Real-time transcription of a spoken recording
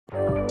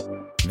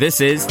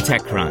This is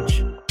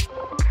TechCrunch.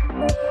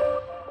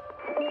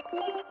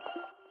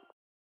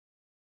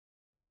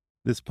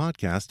 This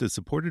podcast is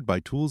supported by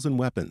Tools and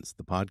Weapons,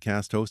 the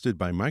podcast hosted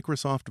by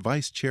Microsoft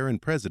Vice Chair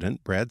and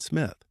President Brad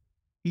Smith.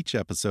 Each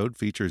episode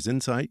features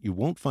insight you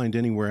won't find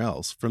anywhere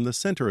else from the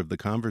center of the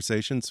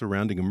conversation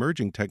surrounding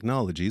emerging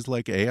technologies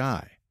like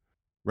AI.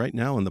 Right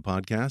now in the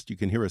podcast, you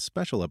can hear a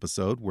special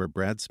episode where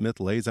Brad Smith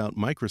lays out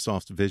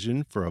Microsoft's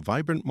vision for a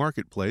vibrant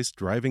marketplace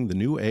driving the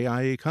new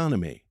AI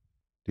economy.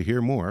 To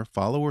hear more,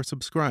 follow or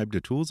subscribe to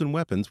Tools and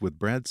Weapons with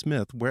Brad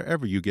Smith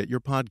wherever you get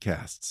your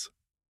podcasts.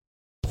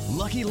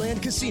 Lucky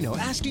Land Casino,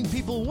 asking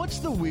people, what's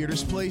the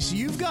weirdest place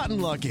you've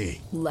gotten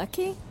lucky?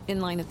 Lucky? In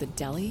line at the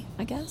deli,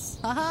 I guess?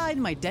 Aha,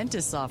 in my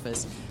dentist's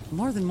office.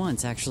 More than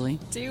once, actually.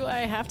 Do I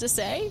have to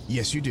say?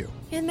 Yes, you do.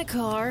 In the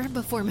car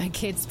before my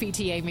kids'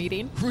 PTA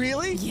meeting.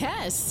 Really?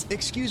 Yes.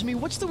 Excuse me,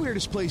 what's the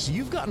weirdest place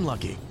you've gotten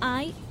lucky?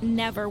 I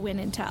never win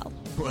and tell.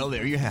 Well,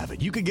 there you have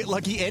it. You can get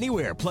lucky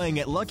anywhere, playing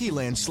at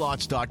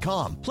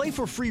LuckyLandSlots.com. Play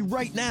for free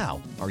right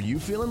now. Are you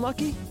feeling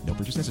lucky? No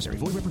purchase necessary.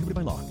 Void where prohibited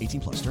by law.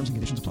 18 plus. Terms and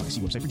conditions apply.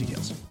 See website for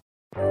details.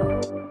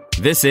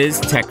 This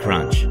is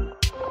TechCrunch.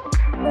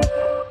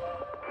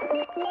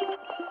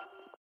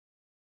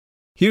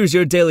 Here's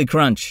your Daily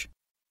Crunch.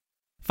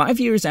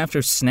 5 years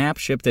after Snap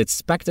shipped its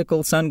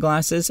Spectacle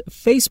sunglasses,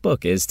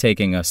 Facebook is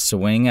taking a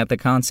swing at the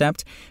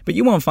concept, but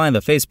you won't find the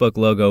Facebook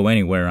logo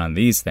anywhere on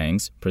these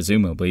things,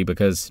 presumably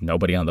because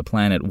nobody on the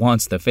planet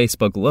wants the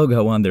Facebook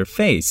logo on their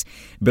face.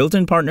 Built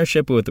in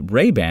partnership with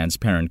Ray-Ban's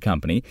parent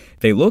company,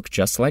 they look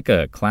just like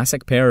a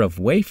classic pair of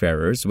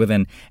Wayfarers with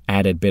an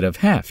added bit of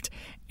heft.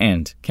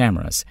 And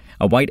cameras.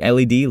 A white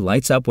LED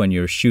lights up when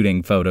you're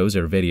shooting photos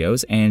or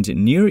videos, and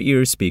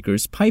near-ear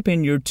speakers pipe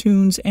in your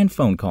tunes and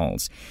phone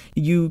calls.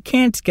 You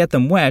can't get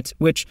them wet,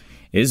 which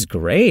is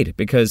great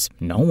because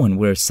no one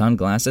wears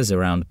sunglasses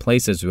around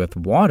places with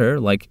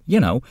water like,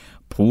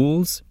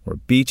 pools or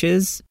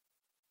beaches.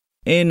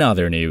 In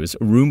other news,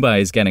 Roomba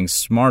is getting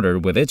smarter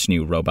with its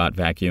new robot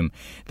vacuum.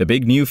 The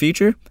big new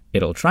feature?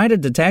 It'll try to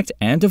detect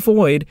and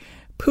avoid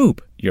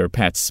poop your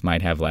pets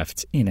might have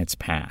left in its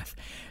path.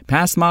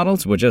 Past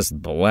models would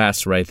just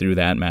blast right through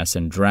that mess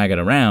and drag it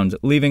around,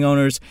 leaving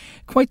owners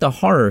quite the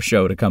horror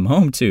show to come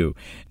home to.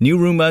 New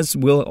Roombas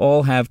will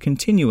all have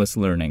continuous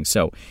learning,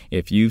 so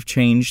if you've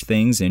changed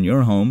things in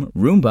your home,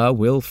 Roomba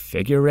will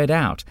figure it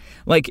out.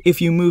 Like if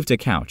you moved a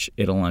couch,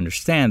 it'll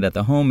understand that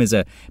the home is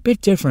a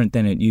bit different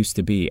than it used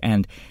to be,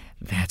 and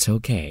that's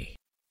okay.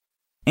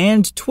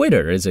 And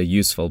Twitter is a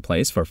useful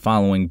place for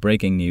following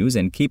breaking news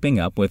and keeping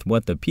up with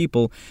what the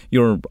people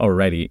you're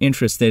already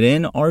interested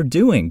in are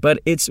doing. But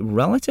its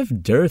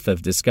relative dearth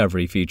of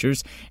discovery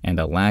features and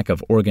a lack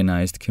of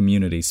organized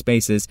community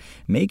spaces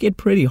make it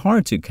pretty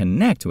hard to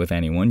connect with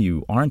anyone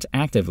you aren't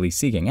actively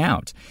seeking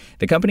out.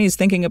 The company is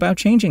thinking about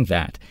changing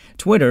that.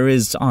 Twitter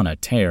is on a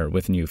tear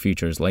with new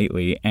features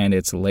lately, and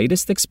its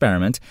latest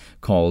experiment,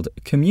 called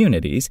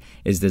Communities,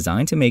 is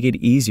designed to make it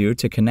easier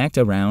to connect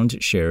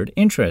around shared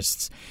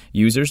interests.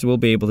 Users will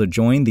be able to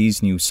join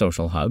these new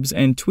social hubs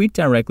and tweet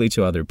directly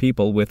to other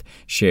people with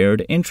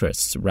shared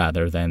interests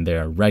rather than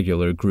their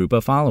regular group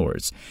of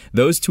followers.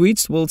 Those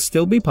tweets will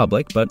still be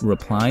public, but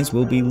replies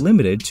will be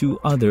limited to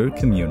other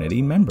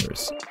community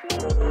members.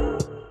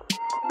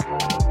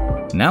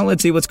 Now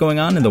let's see what's going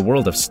on in the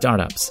world of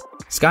startups.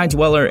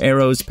 Skydweller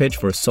Aero's pitch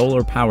for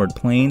solar-powered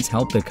planes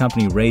helped the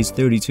company raise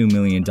 $32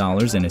 million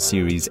in a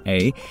Series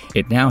A.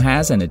 It now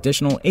has an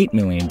additional $8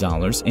 million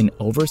in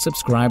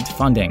oversubscribed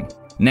funding.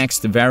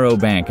 Next, Varo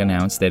Bank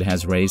announced it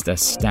has raised a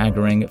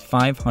staggering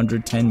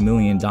 $510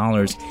 million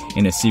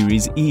in a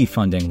Series E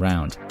funding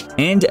round.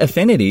 And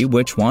Affinity,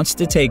 which wants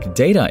to take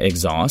data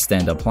exhaust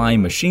and apply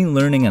machine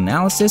learning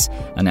analysis,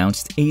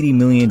 announced $80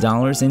 million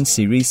in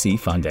Series C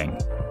funding.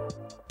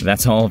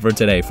 That's all for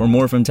today. For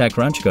more from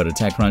TechCrunch, go to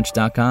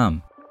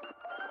TechCrunch.com.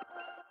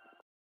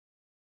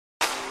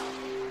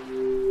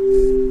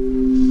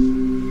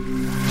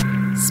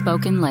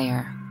 Spoken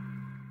Layer.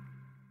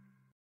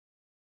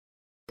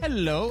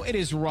 Hello, it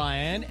is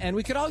Ryan, and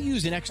we could all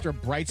use an extra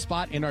bright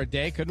spot in our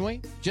day, couldn't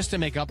we? Just to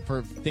make up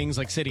for things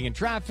like sitting in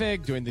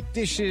traffic, doing the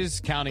dishes,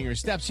 counting your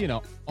steps,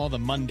 all the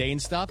mundane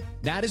stuff.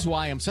 That is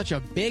why I'm such a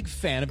big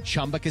fan of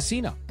Chumba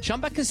Casino.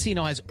 Chumba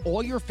Casino has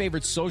all your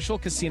favorite social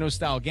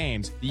casino-style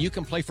games that you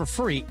can play for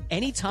free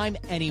anytime,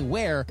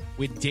 anywhere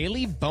with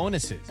daily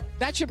bonuses.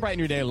 That should brighten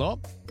your day a little.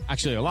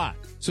 Actually, a lot.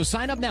 So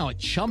sign up now at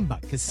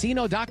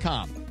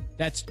ChumbaCasino.com.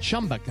 That's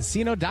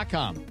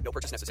ChumbaCasino.com. No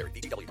purchase necessary.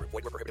 VGW Group.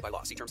 Void where prohibited by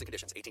law. See terms and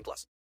conditions. 18 plus.